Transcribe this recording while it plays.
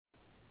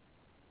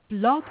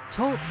Blog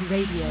Talk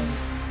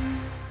Radio.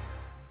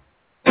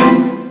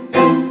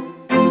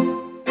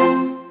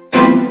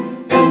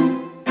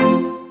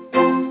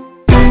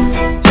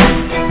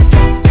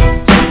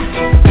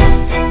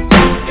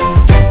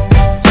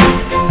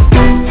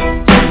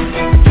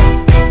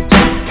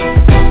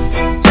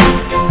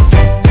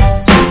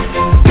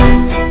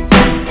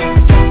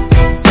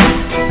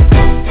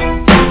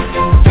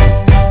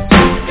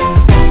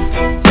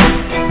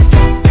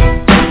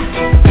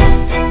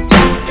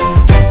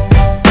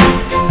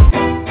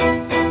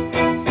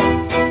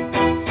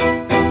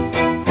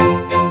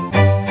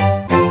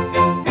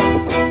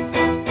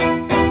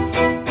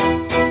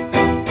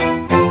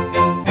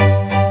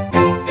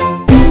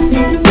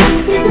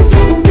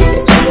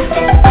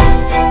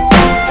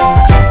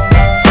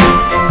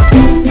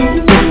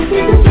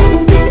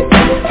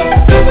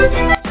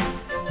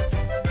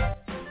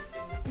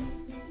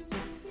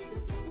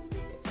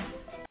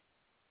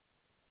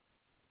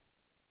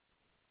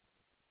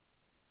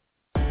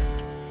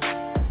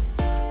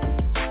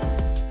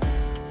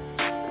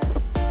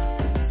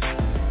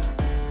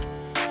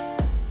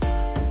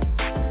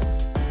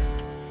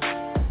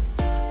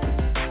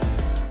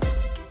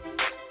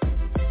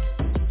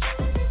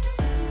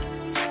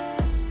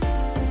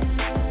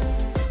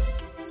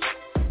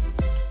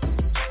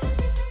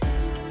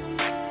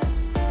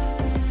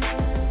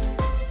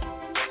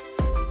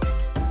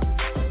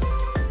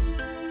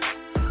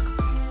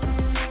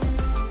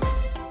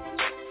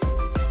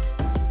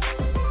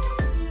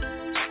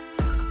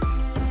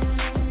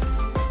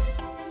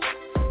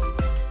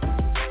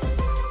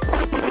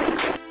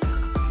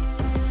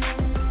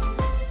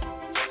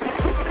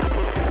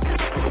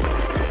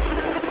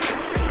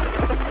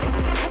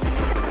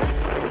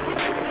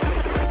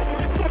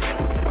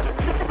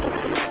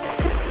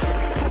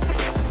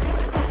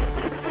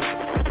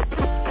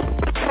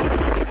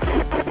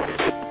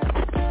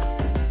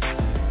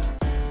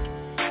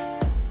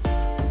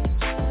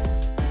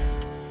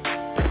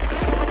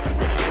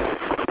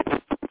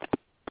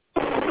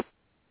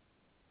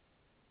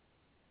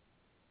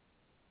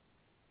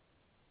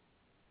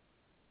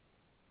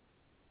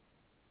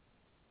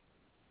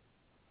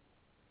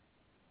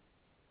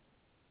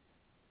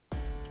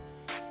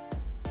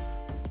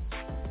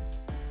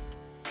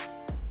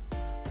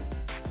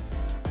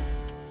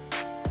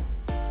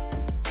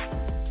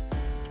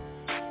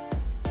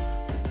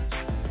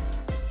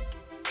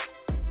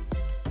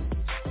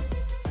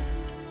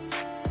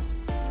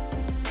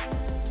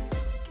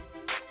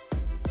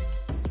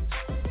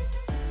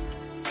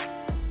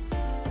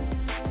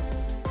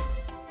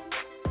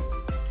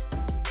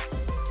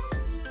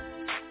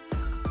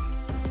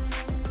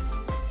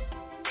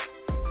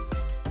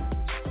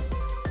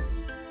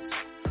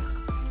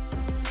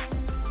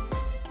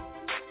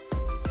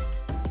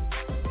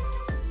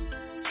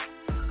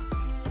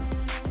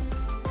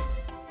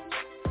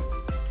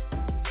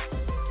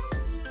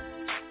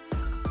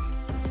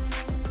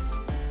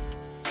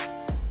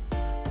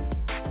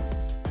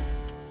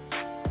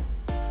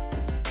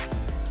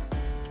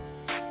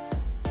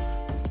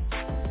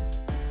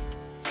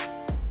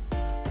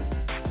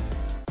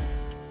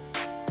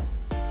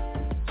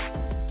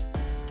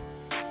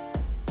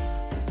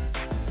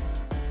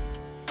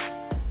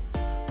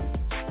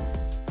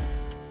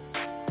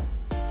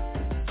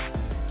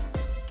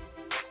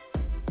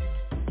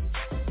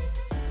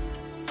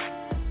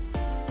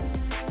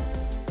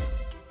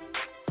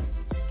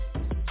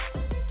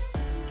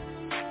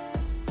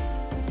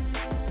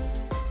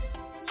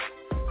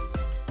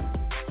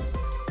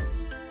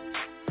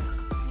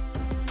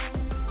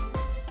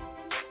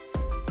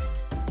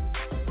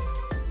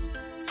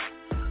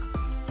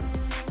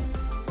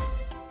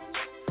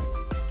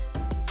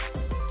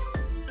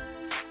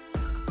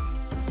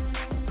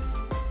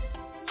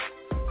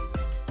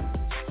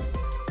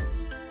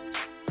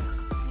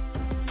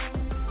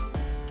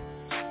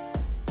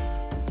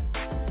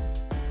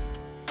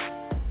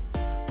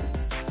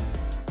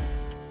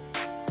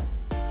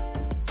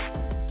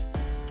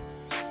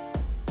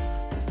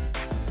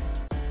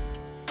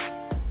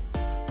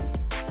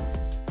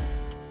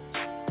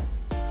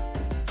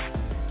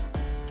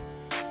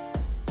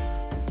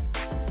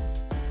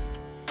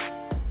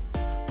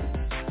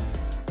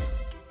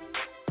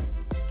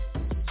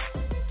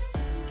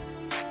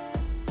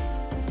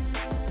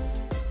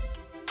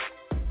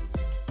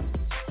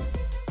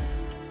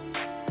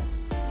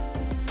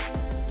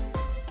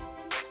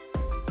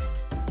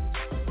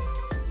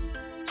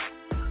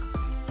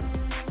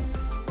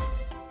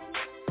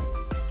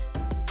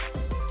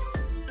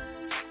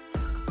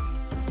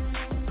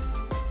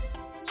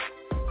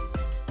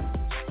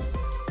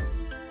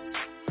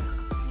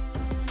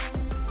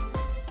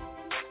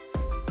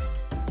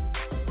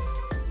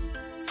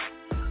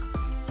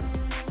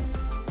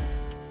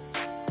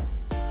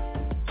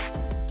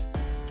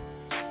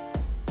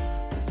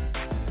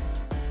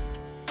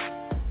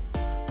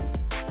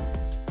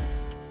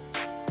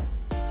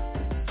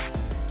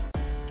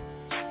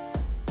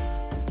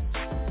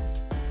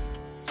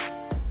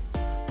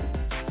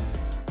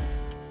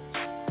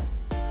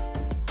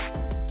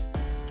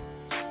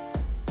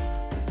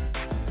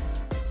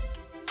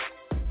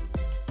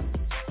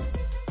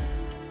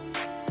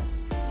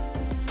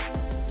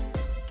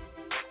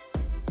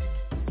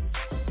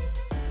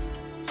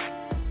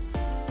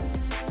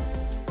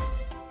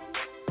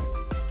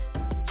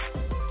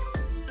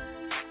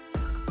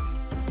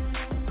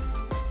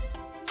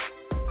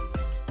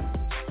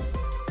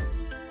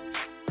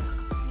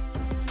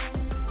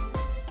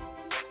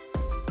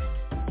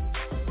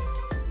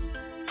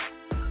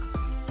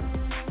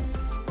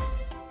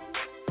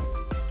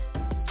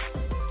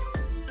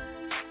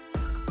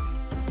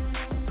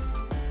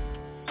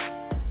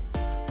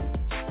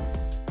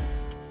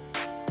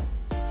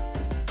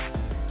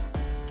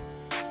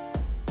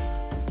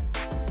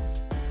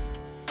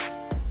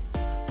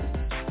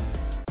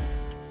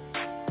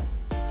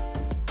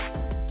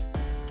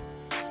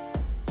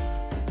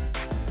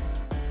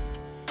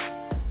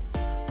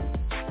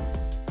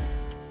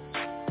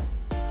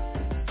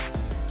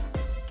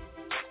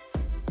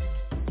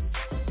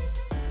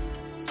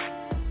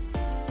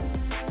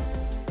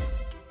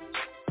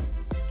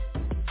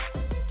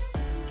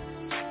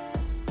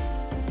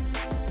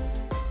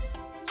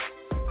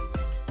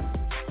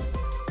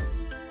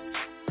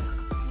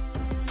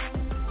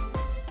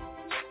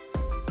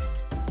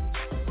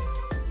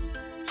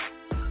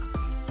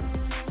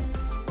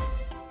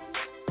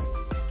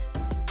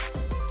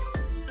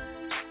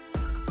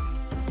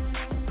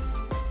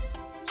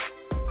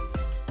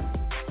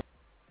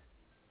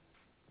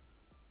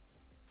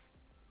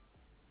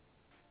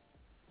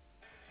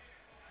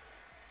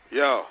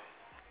 Yo.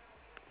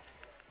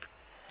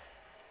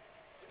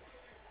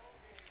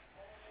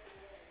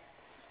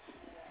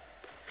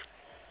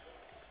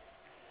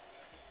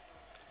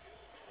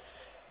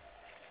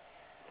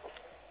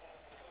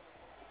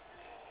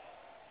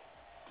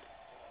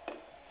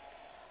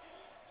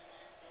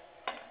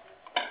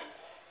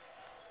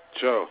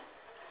 Joe.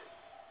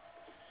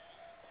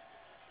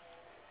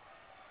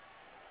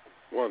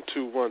 1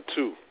 2 1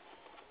 2.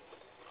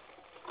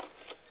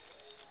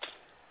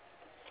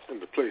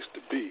 And the place to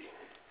be.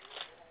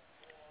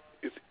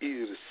 It's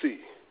easy to see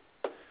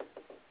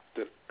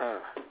that I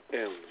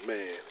am the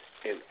man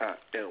and I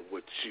am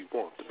what you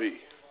want to be.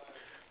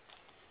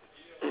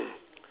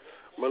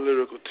 My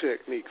lyrical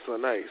techniques are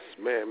nice,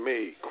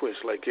 man-made, quench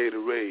like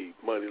Gatorade,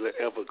 muddy like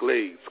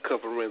Everglades,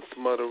 covering,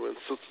 smothering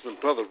sisters and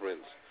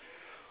brotherins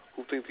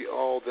who think they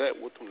all that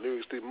with them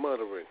lyrics they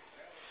muttering.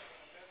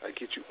 I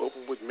get you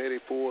open with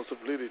metaphors of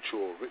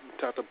literature, written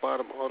top to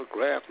bottom,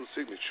 autograph and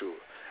signature.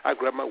 I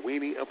grab my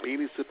weenie, a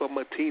beanie, sip a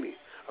martini.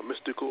 A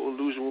mystical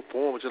illusion will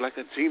form just like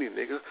a genie,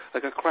 nigga.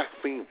 Like a crack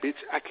fiend, bitch.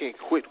 I can't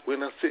quit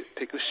when I sit,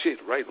 take a shit,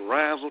 writing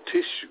rhymes on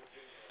tissue.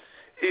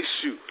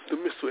 Issue the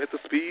missile at the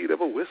speed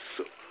of a whistle.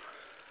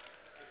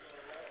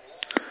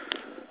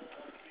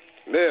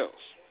 Nails.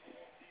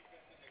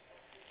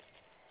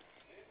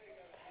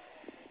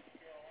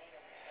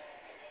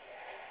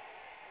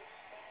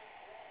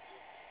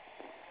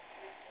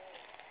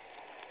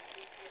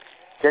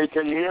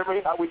 Can you hear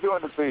me? How we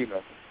doing this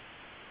evening?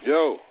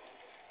 Yo,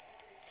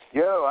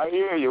 I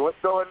hear you. What's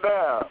going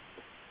down?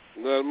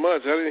 not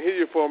much. I didn't hear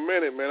you for a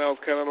minute, man. I was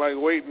kind of like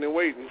waiting and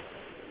waiting.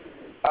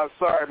 I'm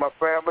sorry, my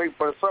family.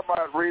 For some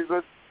odd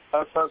reason,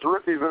 us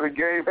rookies in the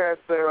game had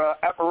their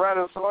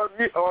apparatus on our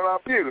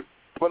mute.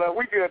 But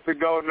we good to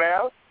go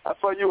now. I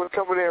saw you were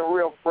coming in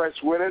real fresh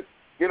with it.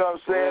 You know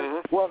what I'm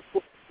saying?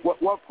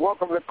 Mm-hmm.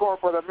 Welcome to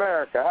corporate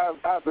America.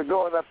 How's it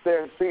going up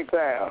there in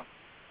C-Town?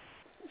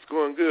 It's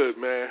going good,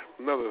 man.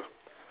 Another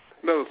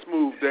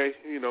smooth day,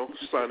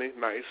 sunny,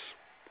 nice.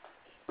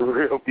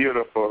 Real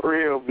beautiful.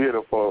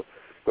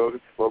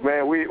 Well,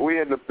 man, we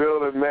in the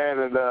building, man,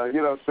 and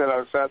you know what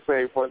I'm saying? I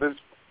say for this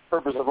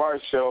purpose of our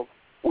show,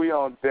 we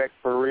on deck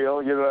for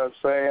real. You know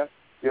what I'm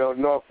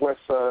saying? Northwest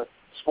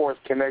Sports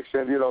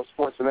Connection.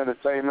 Sports and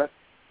entertainment.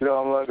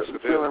 I'm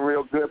feeling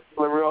real good,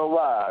 feeling real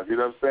alive. You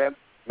know what I'm saying?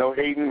 No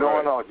hating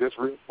going on, just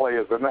real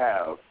players in the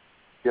house.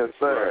 Yes,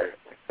 sir.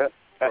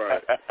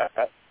 Right.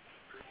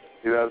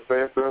 You know what I'm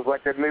saying? Feels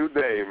like a new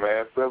day,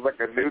 man. Feels like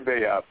a new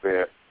day out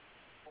there.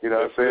 You know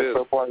what I'm saying?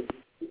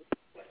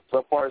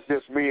 So far it's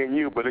just me and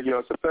you, but it's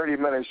a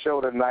 30-minute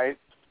show tonight.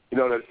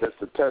 That's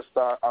to test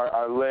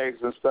our legs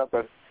and stuff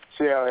and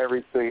see how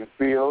everything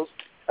feels.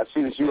 I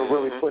see that you were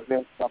really putting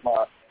in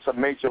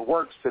some major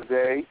works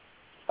today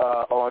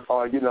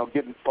on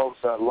getting folks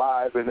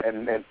live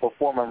and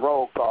performing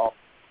roll call.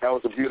 That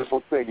was a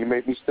beautiful thing. You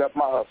made me step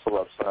my hustle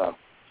up, son.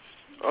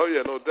 Oh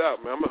yeah, no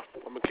doubt, man.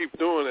 I'm gonna keep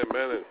doing it,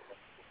 man.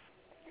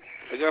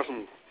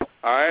 And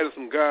I added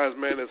some guys,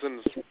 man, that's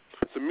in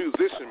some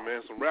musicians,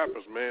 man, some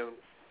rappers, man,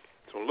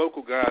 some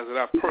local guys that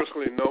I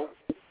personally know,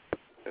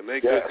 and they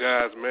good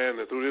guys, man.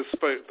 And through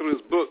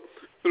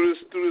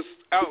this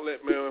outlet,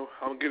 man,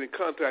 I'm getting in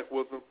contact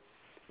with them,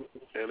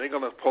 and they're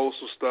gonna post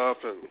some stuff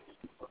and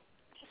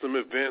some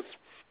events.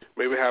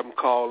 Maybe have them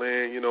call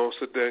in,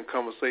 sit there and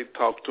conversate,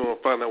 talk to them,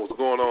 find out what's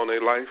going on in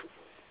their life,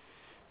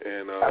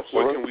 and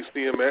where can we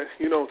see them at,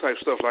 type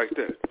stuff like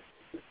that.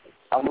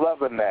 I'm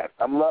loving that.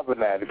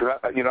 Because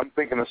I'm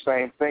thinking the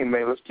same thing,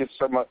 man. Let's get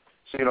some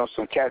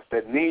cats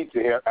that need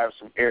to have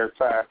some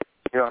airtime.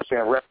 You know what I'm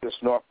saying? Rep this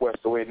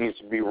Northwest the way it needs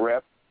to be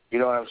rep. You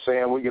know what I'm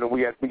saying? We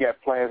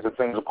got plans and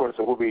things, of course,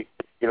 that we'll be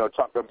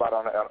talking about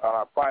on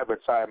our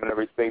private time and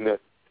everything to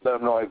let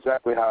them know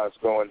exactly how it's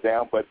going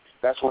down. But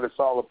that's what it's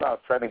all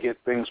about, trying to get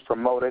things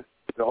promoted.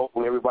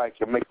 Hopefully everybody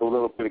can make a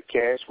little bit of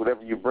cash,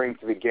 whatever you bring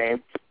to the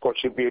game. Of course,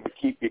 you'll be able to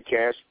keep your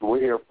cash. We're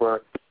here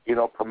for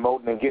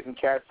promoting and getting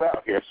cats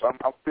out here. So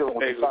I'm feeling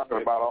what you're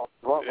talking about all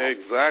along.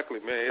 Exactly,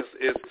 man.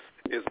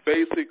 It's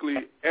basically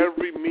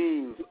every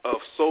means of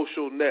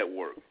social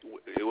network.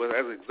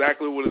 That's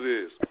exactly what it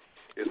is.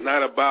 It's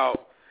not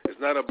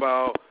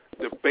about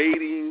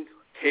debating,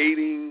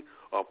 hating,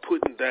 or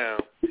putting down.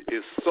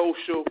 It's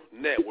social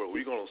network.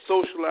 We're going to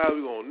socialize,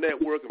 we're going to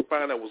network and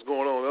find out what's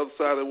going on the other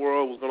side of the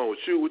world, what's going on with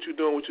you, what you're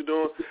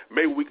doing.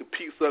 Maybe we can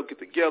piece up, get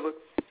together,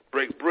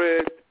 break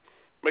bread,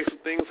 make some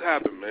things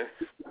happen, man.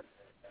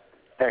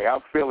 Hey,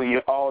 I'm feeling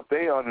you all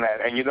day on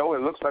that. And, it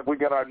looks like we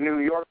got our New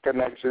York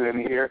connection in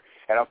here,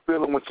 and I'm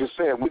feeling what you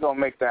said. We're going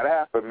to make that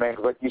happen, man,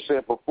 because like you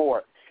said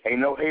before, ain't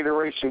no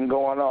hateration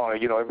going on.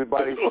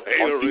 Everybody's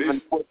on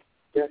even foot.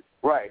 Yeah,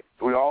 right.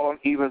 We're all on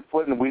even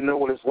foot, and we know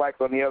what it's like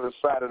on the other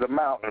side of the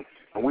mountain,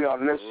 and we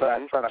on this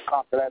side trying to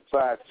conquer that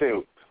side,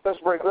 too. Let's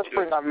bring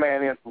our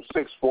man in from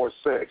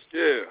 646.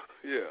 Yeah.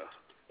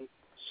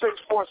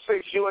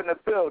 646, you in the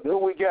building. Who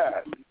we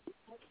got?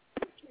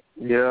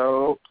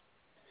 Yo.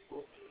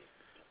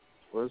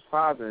 What's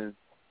poppin'?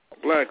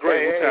 Black,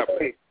 great. What's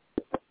happening?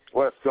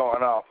 What's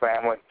going on,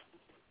 family?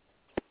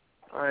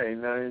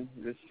 Ain't nothing.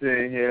 Just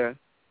sitting here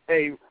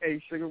Hey,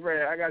 Sugar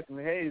Ray, I got some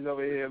haze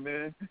over here,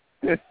 man.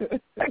 I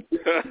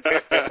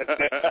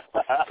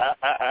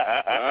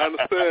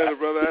understand it,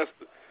 brother.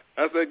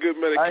 That's that good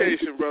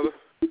medication, brother.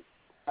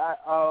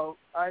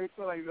 I ain't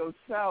feel like no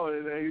shower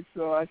today,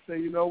 so I said,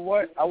 you know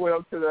what? I went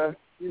up to the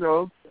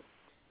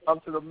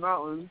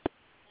mountains,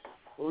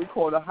 what we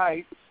call the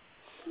heights,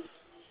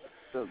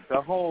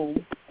 the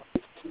home,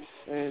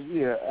 and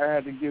yeah, I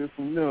had to give it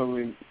some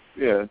milk.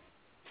 Yeah.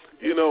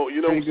 You know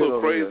what's so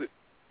crazy?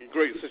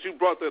 Great. Since you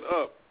brought that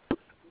up,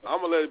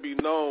 I'm gonna let it be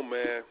known,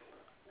 man,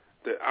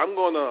 that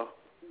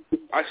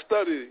I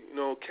study,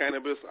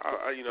 cannabis.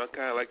 I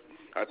kind of like,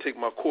 I take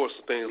my course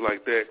and things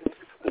like that.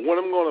 But what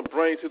I'm going to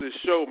bring to this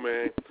show,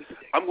 man,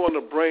 I'm going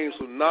to bring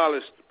some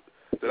knowledge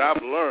that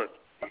I've learned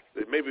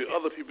that maybe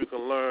other people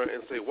can learn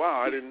and say,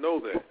 wow, I didn't know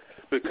that.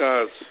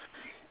 Because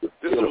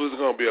this is what it's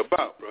going to be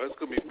about, bro. It's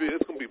going to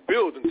be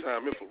building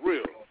time, for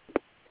real.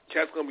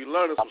 Cats going to be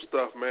learning some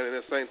stuff, man, and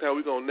at the same time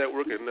we're going to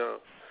network and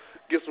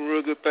get some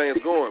real good things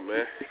going,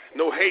 man.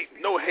 No hate,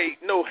 no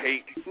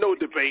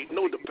debate.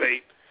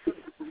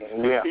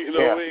 Yeah, you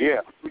know what I mean?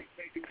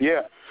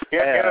 Yeah.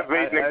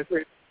 Innovating.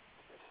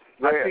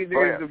 I see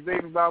niggas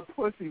debating about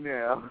pussy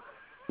now.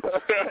 Hey,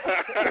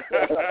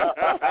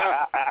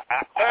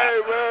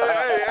 man.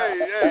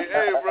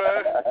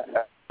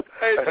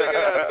 Hey, check it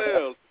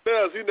out,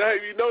 Nels. You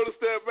noticed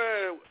that,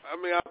 man? I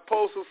mean, I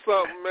posted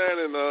something, man,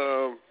 and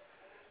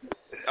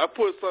I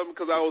put something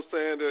because I was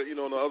saying that,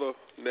 on the other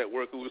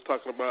network we was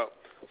talking about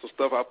some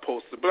stuff I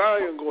posted, but I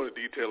ain't going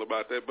into detail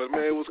about that. But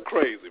man, it was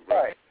crazy, bro.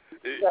 Right.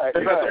 You got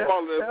the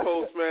part of that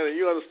post, man, and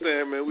you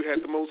understand, man. We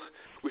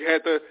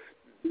had the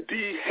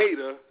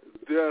hater,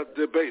 the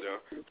debater,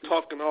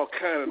 talking all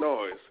kind of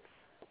noise.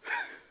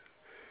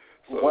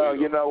 So, well,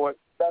 you know what?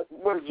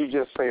 What did you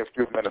just say a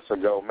few minutes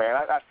ago, man?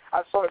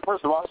 I saw it.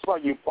 First of all, I saw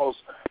you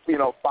post,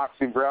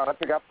 Foxy Brown. I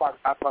think I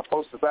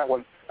posted that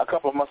one a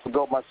couple of months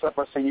ago myself.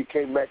 I said you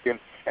came back and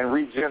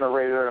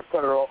regenerated her and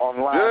put her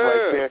online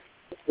right there.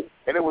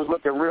 And it was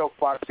looking real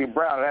Foxy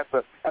Brown. And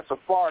that's a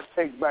far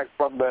take back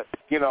from the,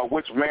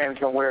 which man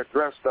can wear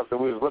dress stuff that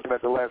we was looking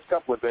at the last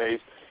couple of days.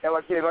 And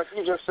like you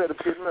just said a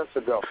few minutes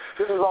ago,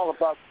 this is all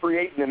about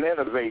creating and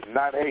innovating,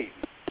 not hating.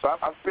 So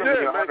I'm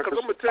feeling man, because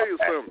I'm going to tell you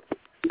something.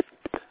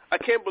 I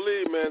can't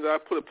believe, man, that I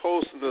put a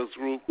post in this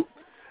group,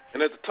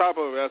 and at the top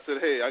of it, I said,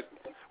 hey,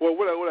 what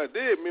I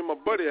did, me and my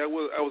buddy, I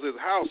was at his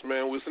house,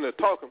 man. We were sitting there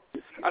talking.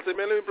 I said,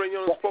 man, let me bring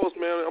you on this post,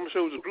 man. I'm going to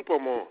show you the group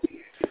I'm on.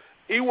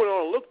 He went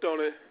on and looked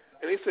on it,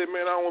 and he said,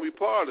 man, I don't want to be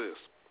part of this.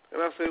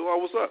 And I said, well,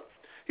 what's up?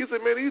 He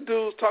said, man, these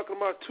dudes talking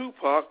about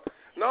Tupac.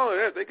 Not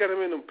only that, they got him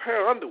in a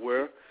pair of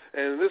underwear,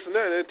 and this and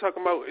that. And they're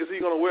talking about, is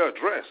he going to wear a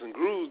dress and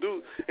grooves,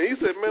 dude? And he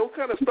said, man, what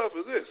kind of stuff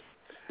is this?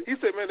 He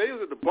said, man, they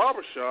was at the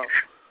barber shop.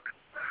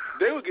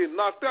 They were getting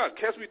knocked out.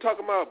 Cats be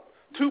talking about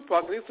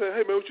Tupac, and he said,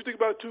 hey, man, what you think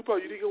about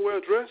Tupac? You think he can wear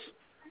a dress?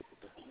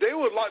 They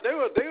would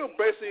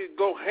basically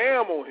go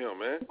ham on him,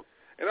 man.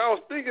 And I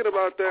was thinking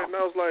about that, and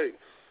I was like,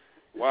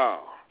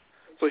 wow.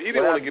 So he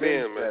didn't want to get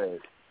in, man.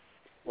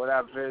 What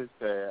I've been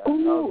saying, I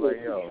was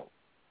like, yo,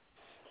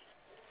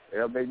 it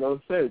don't make no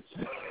sense.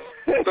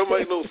 It don't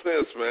make no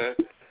sense, man.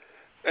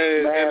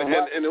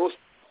 And it was.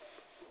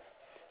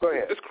 Go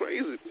ahead. It's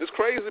crazy. It's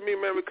crazy to me,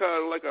 man,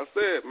 because like I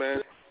said,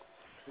 man,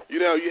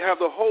 you have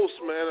the host,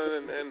 man,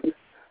 and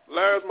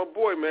Larry's my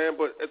boy, man,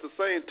 but at the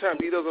same time,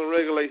 he doesn't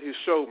regulate his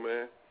show,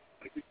 man.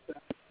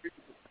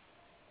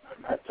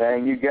 I'm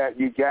saying you got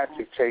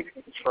to take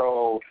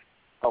control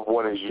of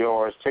what is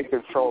yours. Take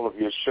control of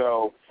your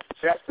show.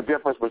 See, that's the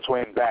difference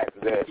between that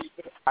and this.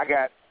 I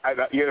got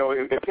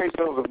in case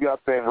those of you out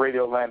there in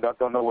Radio Land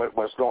don't know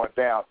what's going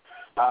down,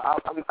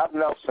 I'm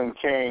Nelson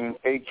King,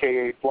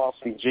 a.k.a.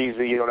 Flossy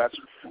Jeezy. That's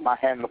my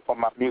handle for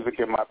my music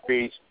and my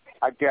beats.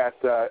 I got,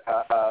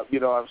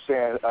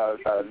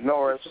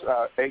 Norris,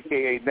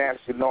 a.k.a.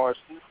 Nancy Norris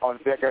on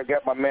deck. I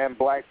got my man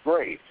Black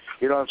Gray.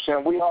 You know what I'm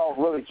saying? We all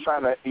really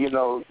trying to,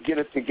 get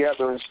it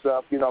together and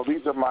stuff. These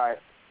are my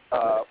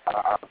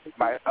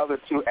other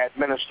two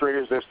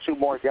administrators. There's two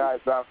more guys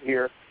out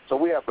here. So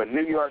we have a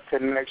New York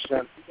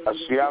connection, two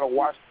Seattle,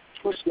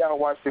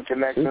 Washington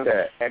connections,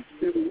 and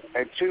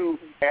two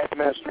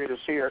administrators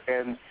here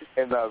in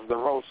the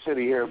Rose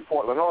City here in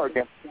Portland,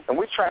 Oregon. And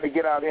we're trying to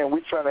get out here and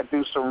we're trying to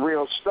do some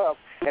real stuff.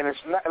 And it's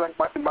not like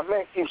my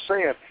man keeps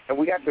saying, and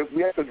we have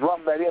to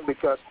drum that in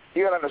because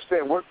you got to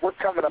understand we're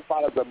coming up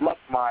out of the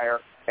muckmire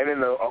and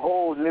in a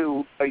whole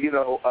new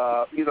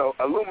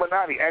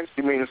Illuminati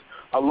actually means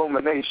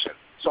illumination.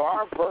 So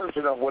our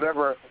version of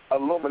whatever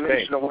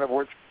illumination or whatever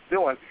we're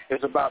doing is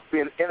about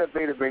being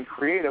innovative and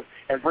creative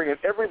and bringing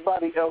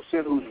everybody else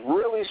in who's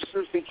really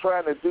seriously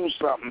trying to do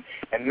something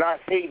and not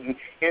hating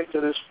into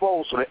this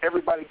fold so that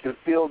everybody can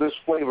feel this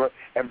flavor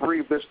and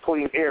breathe this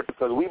clean air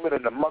because we've been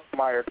in the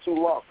muckmire too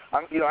long.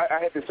 I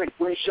had to take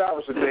 3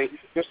 showers a day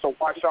just to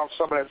wash off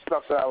some of that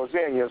stuff that I was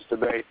in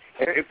yesterday.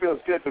 And it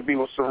feels good to be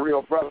with some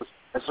real brothers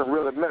and some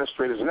real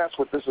administrators, and that's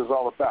what this is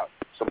all about.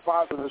 Some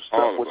positive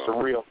stuff with some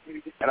real,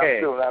 and I'm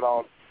feeling that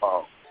all.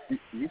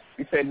 You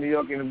said New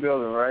York in the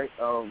building, right?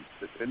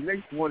 The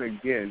next one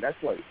again, that's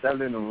what,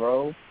 7 in a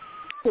row?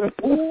 Yeah,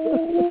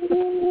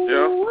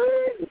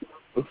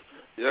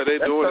 they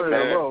doing it,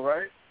 man. Row,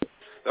 right?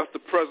 That's the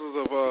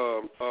presence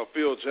of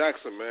Phil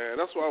Jackson, man.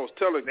 That's what I was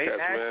telling cats,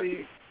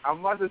 man. I'm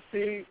about to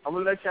see. I'm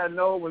gonna let y'all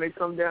know when they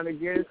come down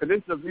again, because this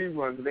is a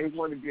rerun. Cause they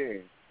won the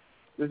game.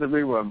 This is a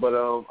rerun, but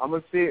I'm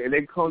gonna see it, and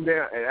they come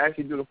down and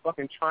actually do the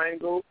fucking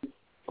triangle.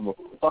 I'm a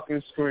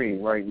fucking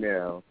scream right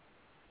now.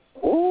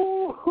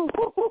 Ooh,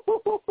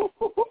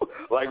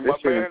 like this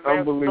shit is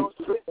unbelievable.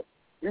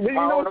 You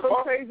know what's so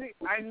fuck? crazy?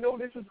 I know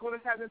this was going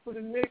to happen for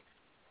the Knicks.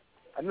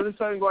 I know this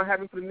wasn't going to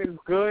happen for the Knicks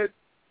good.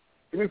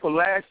 You mean for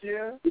last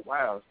year?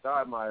 Wow,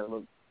 Stoudemire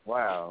look.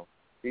 Wow,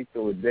 he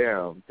threw it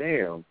down.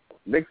 Damn,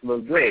 Knicks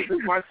look good. This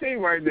is my team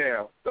right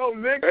now. Go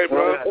Knicks. Hey,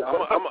 bro,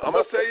 I'm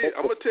gonna tell you.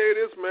 I'm gonna tell you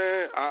this,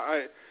 man.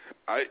 I,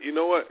 you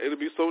know what? It'd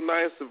be so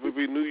nice if it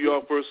be New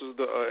York versus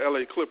the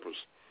L.A. Clippers.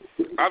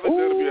 I think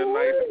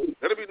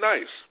that'd be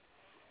nice.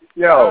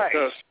 Yo,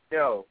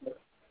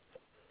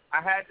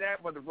 I had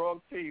that with the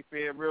wrong team,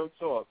 man. Real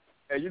talk.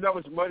 And you know how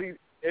much money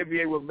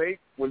NBA would make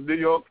when New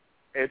York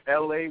and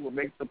LA would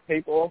make some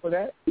paper off of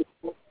that?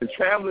 The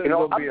traveling is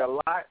going to be a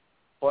lot,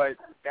 but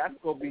that's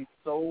going to be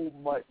so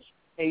much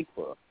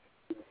paper.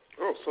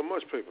 Oh, so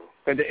much paper.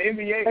 And the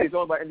NBA is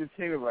all about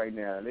entertainment right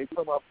now. They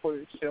talk about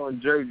putting shit on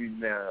jerseys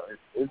now.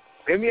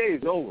 NBA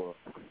is over.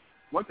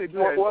 Once they do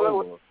that, it's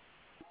over.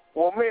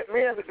 Well, me and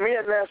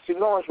Nancy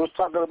Lawrence was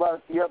talking about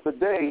it the other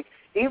day.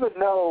 Even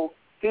though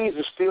he's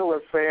a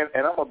Steelers fan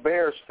and I'm a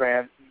Bears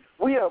fan,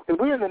 we're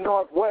in the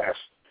Northwest,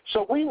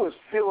 so we was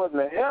feeling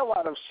the hell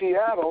out of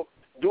Seattle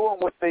doing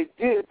what they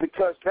did,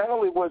 because not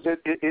only was it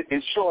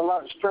showed a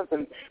lot of strength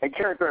and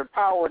character and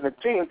power in the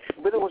team,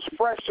 but it was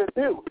fresh and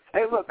new.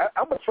 Hey, look,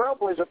 I'm a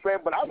Trailblazer fan,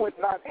 but I would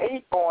not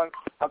hate on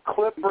a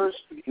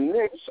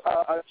Clippers-Knicks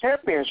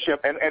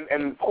championship.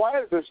 And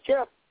quiet as it's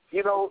kept,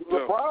 you know,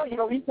 LeBron, you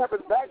know, he's having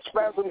back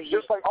spasms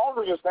just like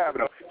Aldridge is having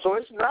them. So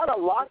it's not a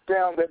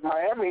lockdown that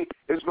Miami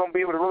is going to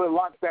be able to really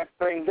lock that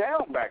thing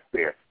down back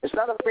there. It's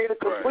not a fait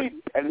accompli,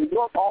 and New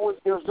York always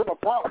gives them a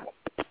problem.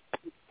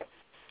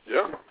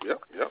 Yeah.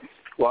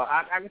 Well,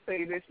 I can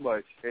say this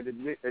much. If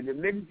the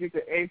Knicks get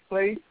to 8th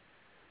place,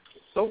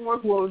 someone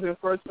who was in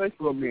first place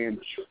will be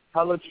in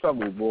hella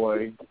trouble,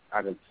 boy.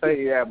 I can tell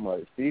you that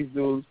much. These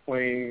dudes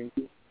playing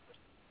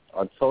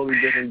a totally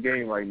different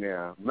game right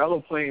now.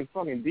 Melo playing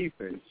fucking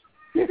defense.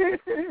 Yeah,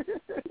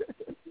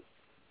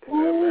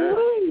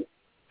 man.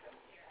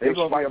 They're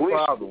going to be a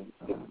problem.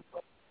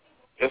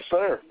 Yes,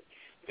 sir.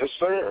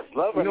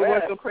 Loving you know that.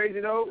 what's so crazy,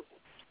 though?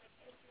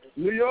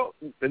 The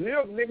New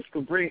York Knicks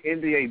could bring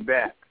NBA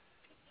back.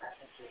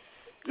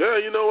 Yeah,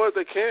 you know what?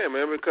 They can,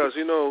 man, because,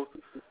 you know,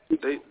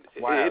 it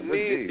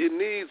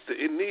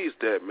needs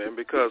that, man,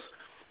 because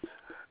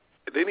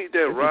they need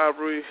that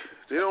rivalry.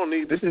 They don't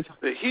need the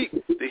Heat.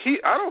 The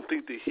Heat. I don't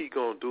think the Heat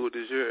gonna do it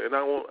this year, and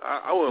I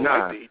wouldn't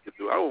like the Heat to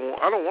do it. I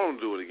don't want them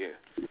to do it again.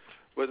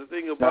 But the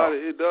thing about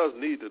it does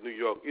need the New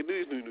York. It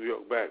needs New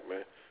York back,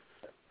 man.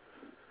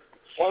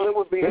 Well, it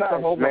would be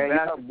nice, man.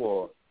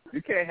 Basketball.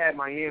 You can't have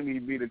Miami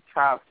be the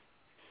top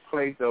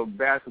place of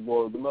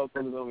basketball. The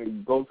motherfuckers only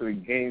go to the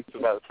games to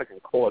about the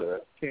second quarter.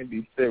 Can't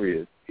be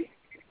serious.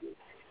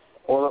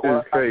 Well,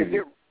 it's crazy.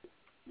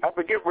 I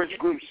forget which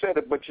group said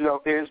it, but you know,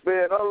 it's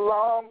been a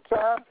long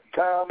time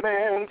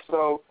coming.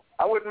 So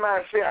I wouldn't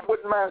mind seeing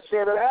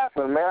it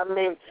happen, man. I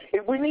mean,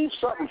 if we need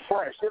something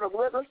fresh, you know,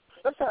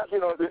 let's have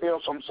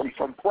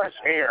some fresh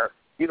air,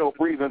 you know,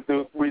 breathing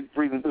through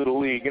the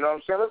league. You know what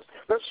I'm saying?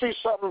 Let's see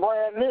something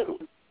brand new.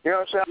 You know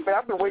what I'm saying? I mean,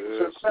 I've been waiting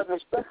since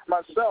 '76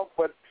 myself,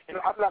 but you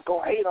know, I'm not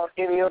gonna hate on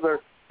any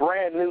other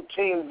brand new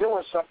team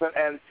doing something.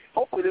 And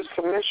hopefully, this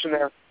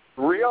commissioner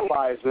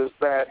realizes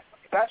that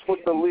that's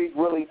what the league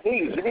really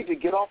needs. You need to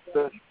get off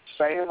the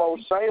same old,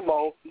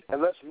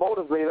 and let's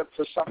motivate them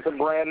to something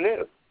brand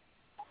new.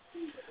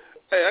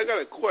 Hey, I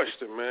got a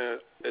question, man.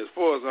 As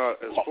far as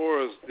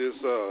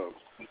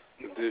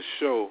this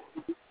show,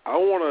 I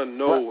want to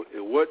know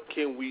what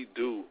can we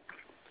do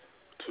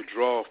to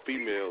draw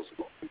females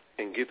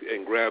and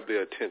grab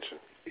their attention.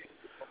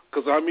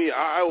 Because I mean,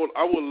 I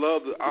would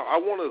love to. I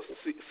want to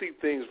see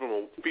things from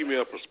a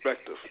female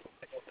perspective.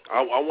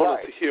 I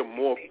want to hear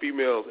more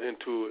females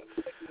into it.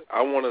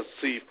 I want to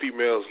see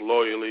females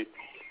loyally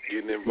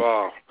getting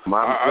involved.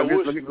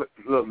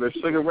 Look, the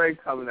Sugar Ray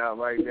coming out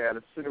right now.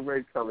 The Sugar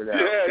Ray coming out.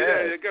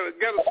 Yeah. You gotta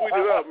sweet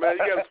it up, man.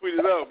 You gotta sweet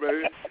it up,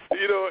 man.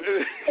 You know,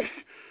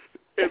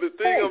 and the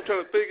thing I'm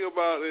trying to think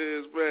about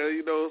is, man,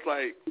 you know, it's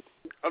like,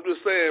 I'm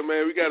just saying,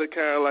 man, we got to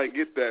kind of like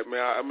get that,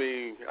 man. I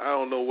mean, I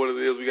don't know what it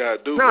is we got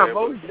to do, man.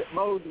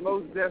 Most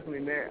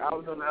definitely, man. I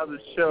was on the other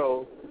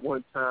show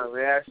one time.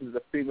 They asked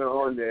the female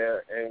on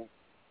there, and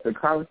the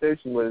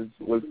conversation was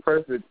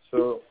perfect.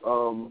 So,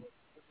 old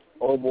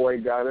boy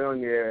got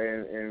on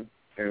there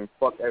and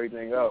fucked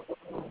everything up.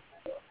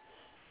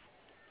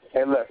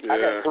 Hey, look,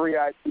 I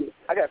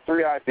got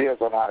three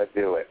ideas on how to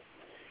do it.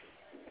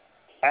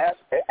 Ask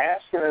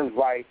and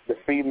invite the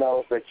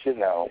females that you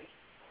know.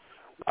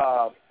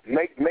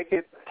 Make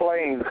it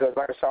plain, because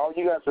like I said, all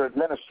you guys are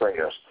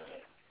administrators.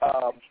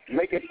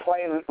 Make it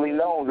plainly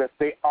known that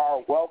they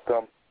are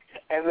welcome,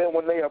 and then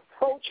when they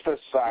approach the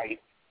site,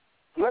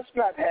 let's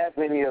not have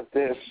any of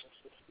this.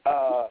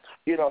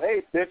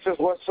 Hey, bitches,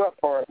 what's up?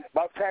 Or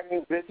about time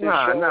you bitches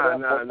showed up.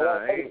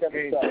 No.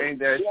 Ain't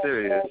that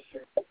serious.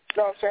 You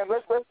know what I'm saying?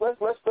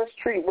 Let's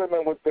treat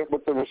women with the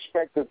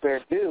respect that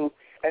they're due,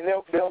 and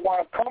they'll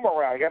want to come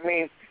around. I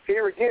mean,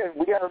 here again,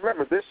 we got to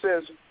remember this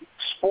is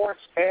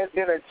sports and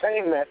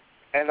entertainment,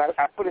 and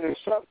I put in the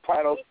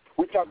subtitles.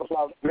 We talk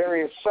about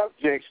various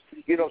subjects,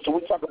 so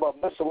we talk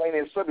about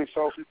miscellaneous subjects.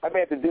 So I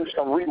may have to do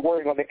some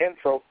rewording on the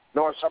intro.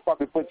 Norris, I'll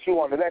probably put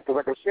you onto that because,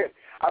 like I said,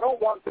 I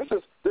don't want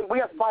we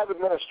have 5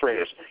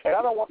 administrators, and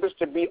I don't want this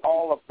to be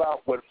all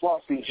about what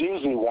Flossie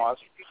Jeezy wants.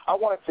 I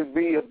want it to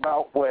be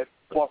about what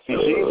Flossie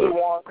Jeezy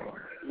wants,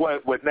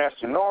 what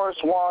Nasty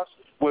Norris wants,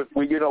 what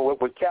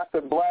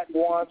Captain Black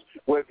wants,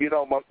 what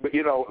Miguel wants,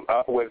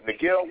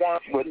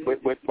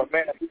 with my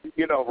man,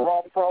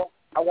 Raw Pro.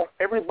 I want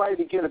everybody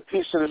to get a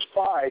piece of this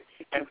pie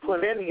and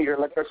put in here,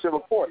 like I said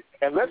before.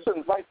 And let's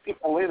invite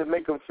people in and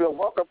make them feel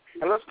welcome.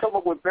 And let's come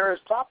up with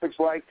various topics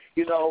like,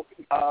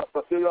 how,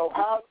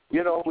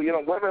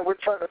 women, we're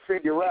trying to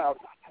figure out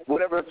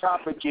whatever the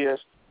topic is,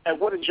 and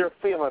what is your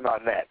feeling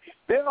on that?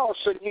 Then all of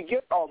a sudden you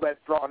get all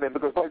that drawn in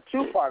because, like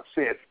Tupac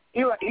said,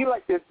 he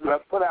like to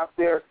put out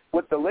there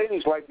what the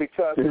ladies like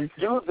because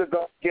dudes are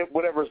going to get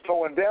whatever's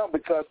going down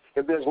because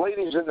if there's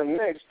ladies in the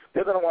mix,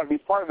 they're going to want to be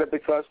part of it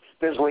because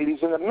there's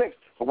ladies in the mix.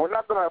 But we're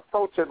not going to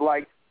approach it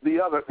like the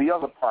other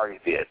party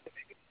did.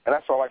 And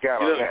that's all I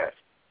got on that.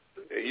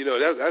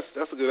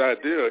 That's a good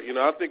idea.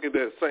 I think at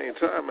that same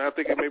time, I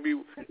think it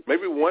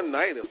maybe one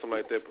night or something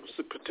like that.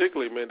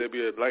 Particularly, man, there'd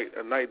be a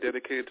night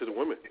dedicated to the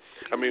women.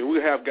 I mean,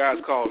 we have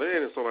guys call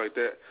in and something like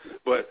that,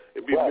 but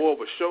it'd be more of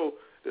a show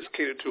that's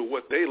catered to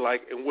what they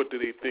like and what do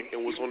they think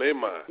and what's on their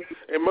mind,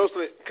 and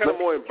mostly kind of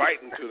more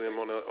inviting to them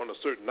on a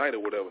certain night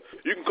or whatever.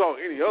 You can call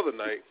any other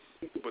night,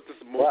 but this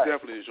is most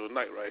definitely is your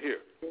night right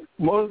here.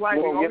 Most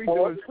likely, all we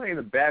do is play in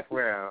the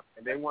background,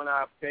 and they want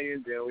our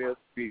opinions, then we'll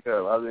speak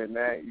up. Other than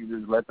that, you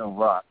just let them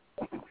rock.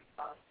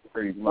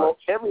 Pretty much.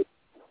 Well,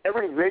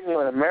 every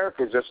venue in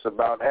America just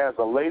about has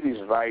a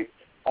ladies' night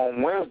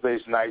on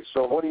Wednesdays night.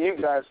 So what do you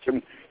guys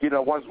can, I'm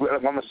going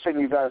to send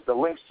you guys the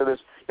links to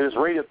this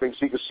radio thing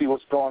so you can see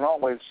what's going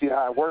on with it and see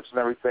how it works and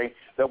everything.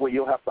 That way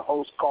you'll have the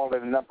host call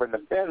in the number and the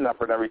PIN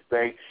number and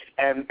everything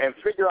and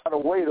figure out a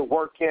way to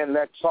work in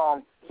that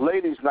song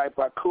Ladies Night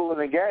by Kool and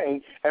the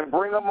Gang and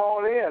bring them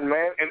on in,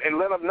 man, and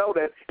let them know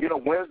that,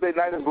 Wednesday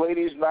night is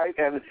Ladies Night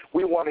and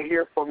we want to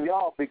hear from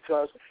y'all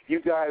because you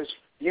guys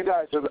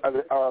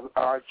are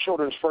our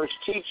children's first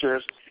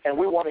teachers and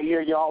we want to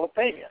hear y'all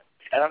opinion.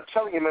 And I'm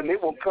telling you, man, they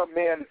will come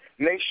in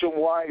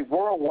nationwide,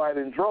 worldwide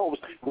in droves.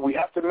 But we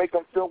have to make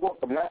them feel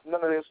welcome.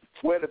 None of this,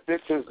 where the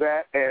bitch is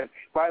at. And,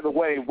 by the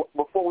way,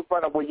 before we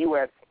find out where you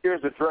at,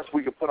 here's the dress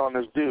we can put on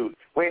this dude.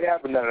 We ain't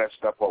having none of that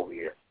stuff over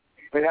here.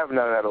 We ain't having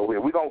none of that over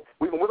here. We're gonna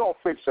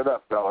fix it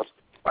up, fellas.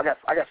 I got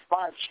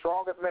 5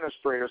 strong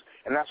administrators,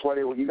 and that's why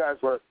you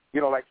guys were,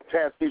 like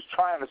Tad, he's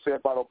trying to say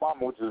about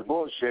Obama, which is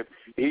bullshit.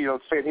 He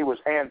said he was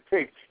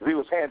handpicked. If he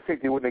was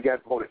handpicked, he wouldn't have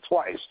got voted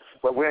twice.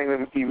 But we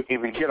ain't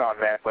even get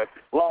on that. But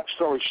long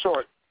story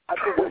short, I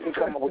think we can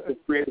come up with some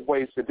creative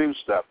ways to do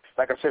stuff.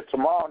 Like I said,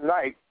 tomorrow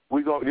night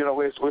we go. We're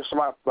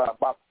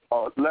about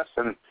less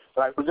than.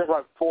 We're just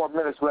like 4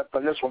 minutes left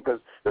on this one because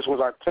this was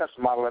our test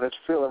model and it's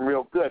feeling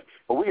real good.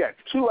 But we got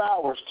 2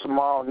 hours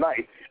tomorrow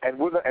night, and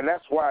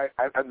that's why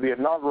the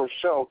inaugural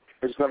show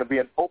is going to be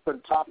an open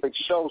topic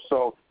show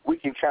so we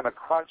can kind of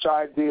crunch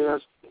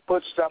ideas,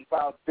 put stuff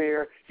out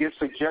there, get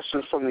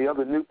suggestions from the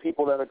other new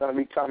people that are going to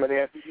be coming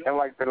in. And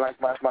like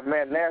my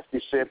man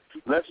Nasty said,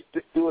 let's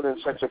do it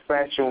in such a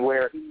fashion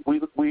where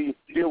we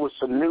deal with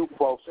some new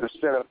folks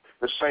instead of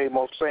the same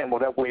old.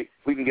 That way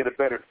we can get a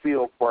better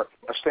feel for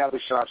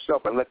establishing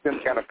ourselves and let them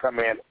kind of come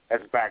in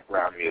as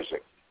background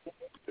music.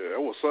 Yeah,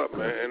 what's up,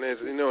 man? And at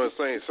the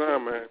same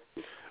time, man,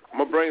 I'm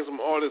going to bring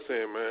some artists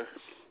in, man.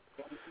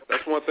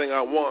 That's one thing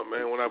I want,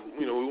 man. When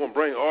we want to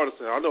bring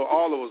artists in. I know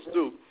all of us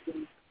do.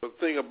 But the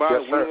thing about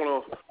it,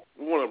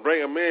 we want to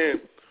bring them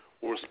in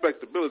with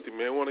respectability,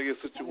 man. We want to get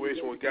a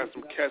situation where we got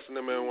some cats in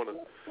there, man. We want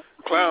to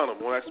clown them.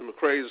 We want to ask them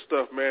crazy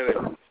stuff, man. That,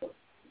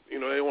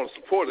 they want to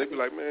support it. They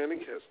be like, man,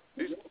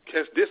 these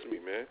cats diss me,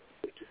 man.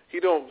 I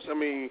don't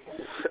understand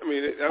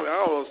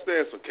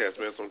some cats,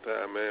 man,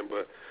 sometimes, man.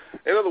 But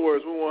in other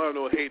words, we won't have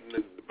no hating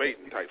and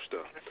debating type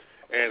stuff.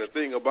 And the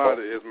thing about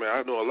it is, man,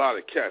 I know a lot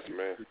of cats,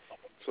 man.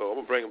 So I'm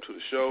going to bring them to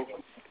the show,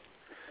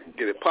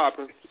 get it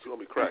popping. It's going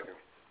to be cracking.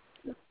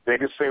 They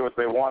can say what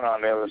they want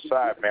on the other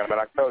side, man. But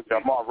I told you,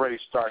 I'm already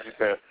starting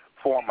to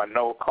form a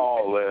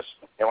no-call list.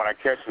 And when I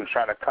catch them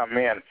trying to come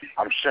in,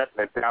 I'm shutting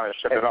it down and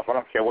shutting it up. I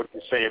don't care what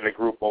you say in the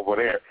group over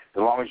there. As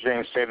long as you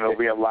ain't saying it'll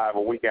be alive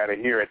or we got to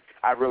hear it,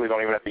 I really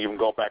don't even have to even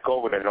go back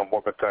over there no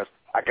more because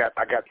I got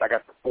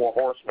the 4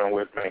 horsemen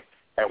with me,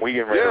 and we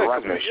get ready to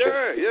run this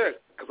shit. Yeah.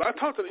 Because I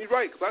talked to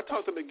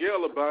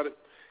Miguel about it.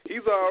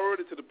 He's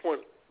already to the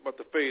point about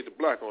to fade to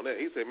black on that.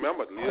 He said, man, I'm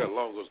about to leave that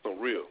alone because it's no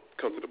real.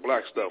 Come to the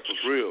black stuff was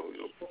real,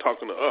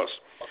 talking to us.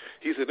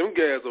 He said, them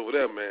guys over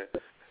there, man,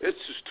 it's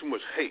just too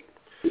much hate.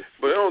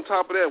 But on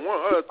top of that,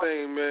 one other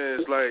thing, man,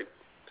 is like,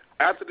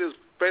 after this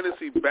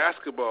fantasy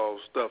basketball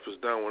stuff is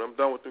done, when I'm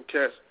done with them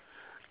cats,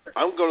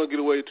 I'm gonna get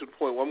away to the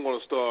point where I'm gonna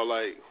start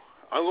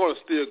I'm gonna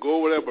still go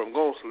over there, but I'm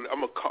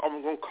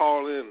gonna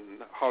call in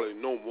hardly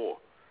no more.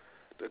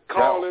 The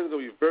call in is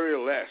gonna be very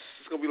less.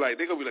 It's gonna be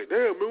they're gonna be like,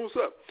 damn man, what's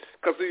up?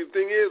 Because the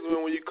thing is,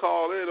 when you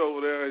call in over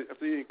there,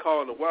 after you ain't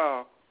called in a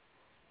while,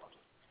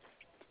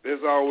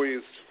 it's always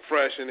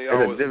fresh and they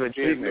always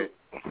new.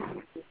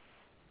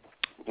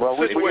 Well,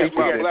 situation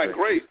about Black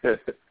Great.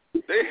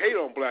 They hate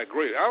on Black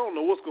Great. I don't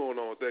know what's going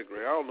on with that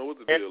Great. I don't know what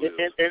the deal is.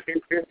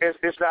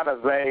 It's not a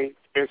they.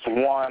 It's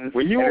one.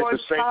 When you on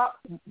top,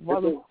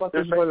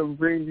 motherfuckers gonna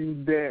bring you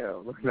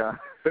down. Nah.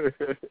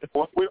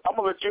 I'm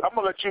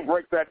gonna let you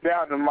break that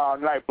down tomorrow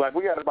night, Black.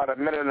 We got about a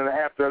minute and a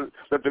half to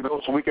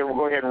go, so we can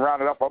go ahead and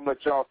round it up. I'm gonna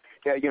let y'all,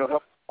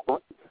 help.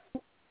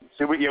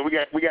 See, we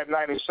got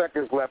 90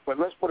 seconds left, but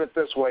let's put it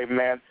this way,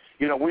 man.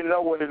 We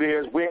know what it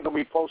is. We ain't going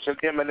to be posting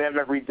Eminem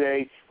every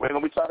day. We're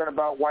going to be talking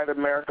about white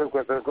America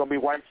because there's going to be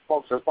white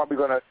folks that's probably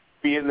going to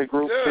be in the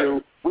group,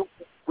 too.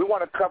 We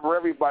want to cover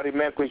everybody,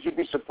 man, because you'd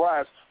be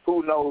surprised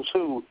who knows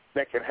who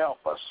that can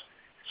help us.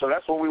 So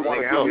that's what we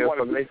want to do. We want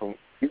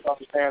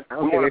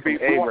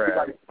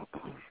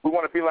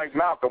to be like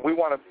Malcolm. We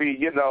want to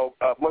be,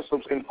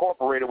 Muslims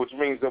Incorporated, which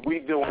means that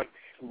we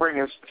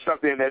bringing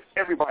something that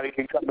everybody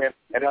can come in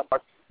and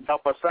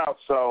help us out.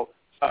 So,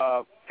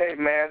 hey,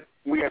 man,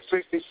 we got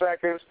 60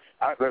 seconds.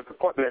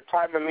 They're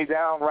timing me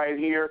down right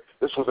here.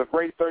 This was a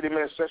great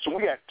 30-minute session.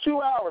 We got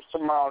 2 hours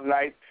tomorrow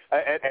night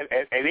at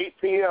 8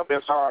 p.m.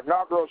 It's our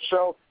inaugural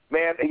show.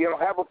 Man,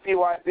 have a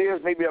few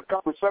ideas, maybe a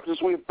couple of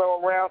subjects we can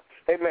throw around.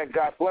 Hey, man,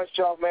 God bless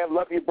y'all, man.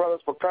 Love you,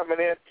 brothers, for coming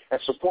in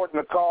and supporting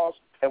the cause.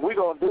 And we're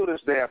going to do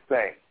this damn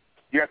thing.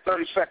 You got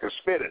 30 seconds.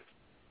 Spit it.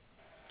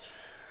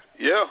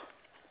 Yeah.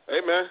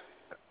 Hey, man,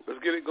 let's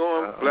get it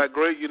going. Black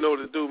Great, you know what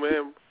to do,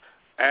 man.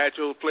 Add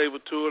your flavor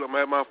to it. I'm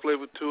adding my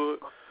flavor to it.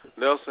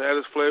 Nelson add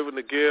his flavor.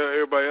 Nigel,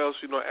 everybody else,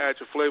 add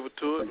your flavor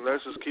to it, and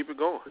let's just keep it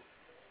going.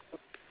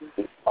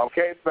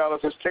 Okay,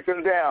 fellas, it's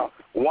ticking down.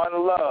 One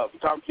love.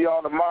 Talk to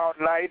y'all tomorrow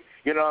night.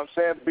 You know what I'm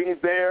saying? Be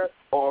there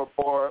or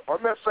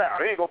miss out.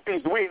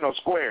 We ain't no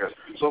squares.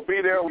 So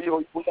be there. We're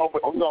going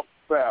to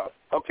miss out.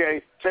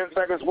 Okay, 10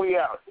 seconds, we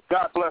out.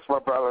 God bless my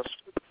brothers.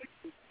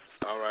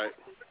 All right.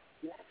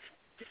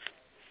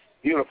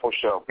 Beautiful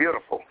show.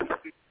 Beautiful.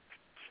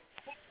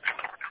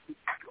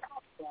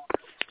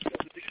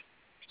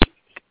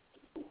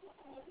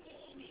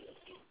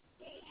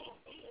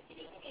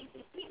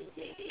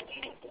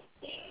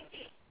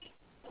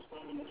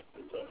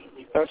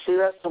 See,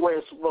 that's the way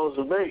it's supposed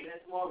to be.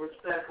 That's more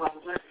respect.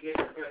 I'm trying to get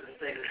the person to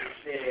say that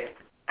they said.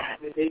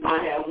 They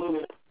might have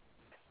women.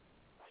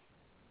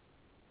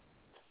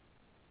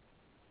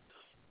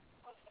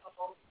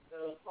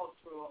 The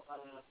cultural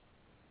artist.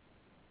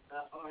 And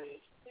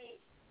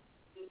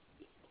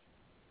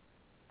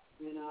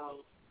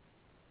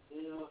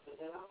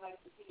I like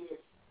to hear,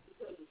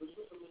 because of the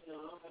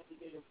women, I like to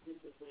get them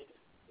participated.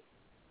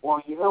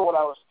 Well, you know what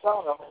I was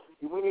telling them?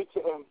 We need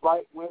to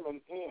invite women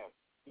in.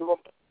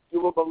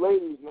 Give them a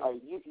ladies'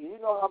 night.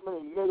 You know how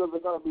many niggas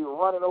are going to be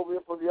running over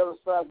here from the other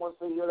side once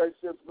they hear that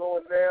shit's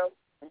going down?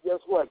 And guess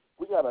what?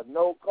 We got a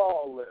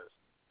no-call list.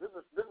 This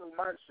is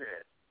my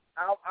shit.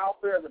 Out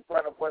there in the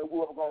front of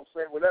whoever going to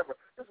say whatever.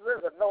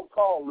 There's a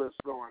no-call list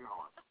going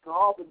on. So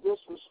all the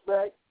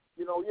disrespect,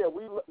 we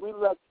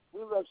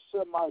left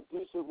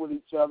semi-decent with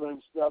each other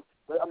and stuff.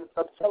 But I'm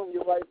telling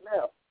you right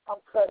now,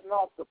 I'm cutting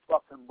off the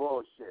fucking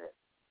bullshit.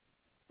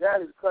 That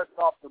is cutting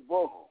off the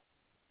bull.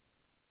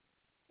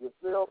 You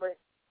feel me?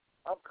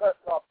 I'm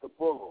cutting off the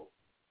bull.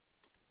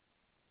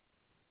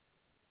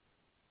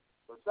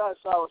 But that's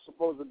how it's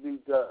supposed to be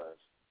done.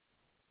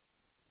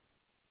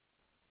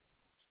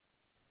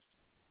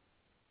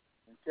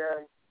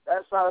 Okay?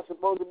 That's how it's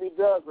supposed to be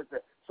done with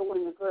that. So what do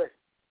you think?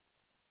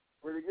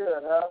 Pretty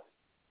good, huh?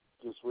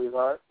 Just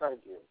sweetheart, thank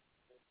you.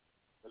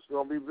 It's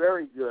going to be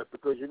very good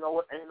because you know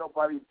what? Ain't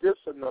nobody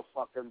dissing no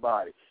fucking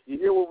body. You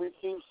hear what we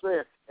keep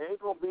saying? Ain't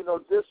going to be no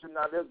dissing.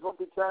 Now, there's going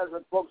to be times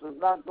when folks are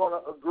not going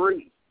to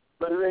agree.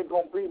 But it ain't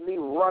going to be me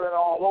running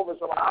all over.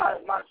 So,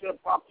 my shit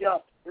fuck you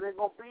up. It ain't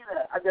going to be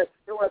that. I got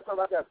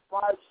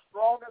 5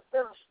 strong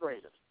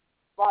administrators.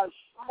 5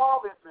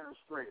 small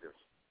administrators.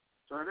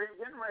 So it ain't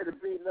getting ready to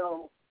be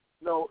no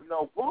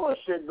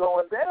bullshit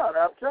going down.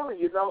 I'm telling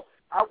you,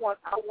 I want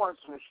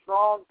some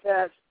strong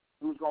cats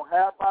who's going to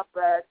have my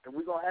back, and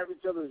we're going to have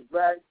each other's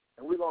back,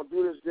 and we're going to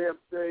do this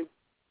damn thing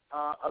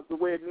the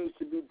way it needs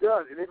to be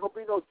done. And ain't going to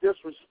be no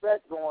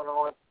disrespect going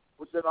on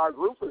within our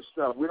group and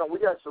stuff. We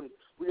got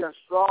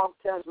strong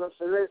cats. And I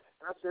said, it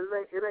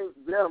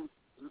ain't them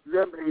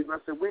hating. I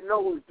said, we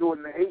know who's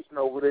doing the hating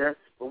over there,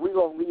 but we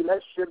gonna leave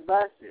that shit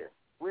back there.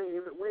 We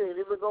ain't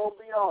even gonna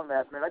be on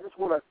that, man.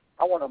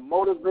 I wanna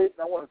motivate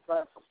and I wanna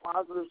find some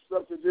positive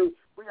stuff to do.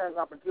 We got an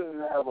opportunity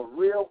to have a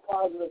real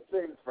positive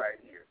things right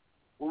here,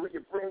 where we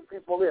can bring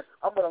people in.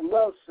 I'm gonna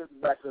love sitting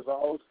back as a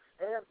host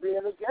and being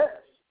a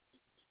guest.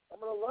 I'm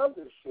gonna love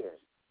this shit.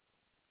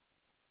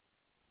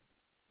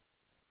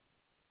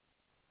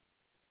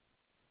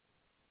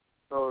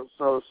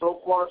 So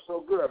far,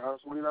 so good, huh,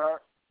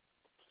 sweetheart?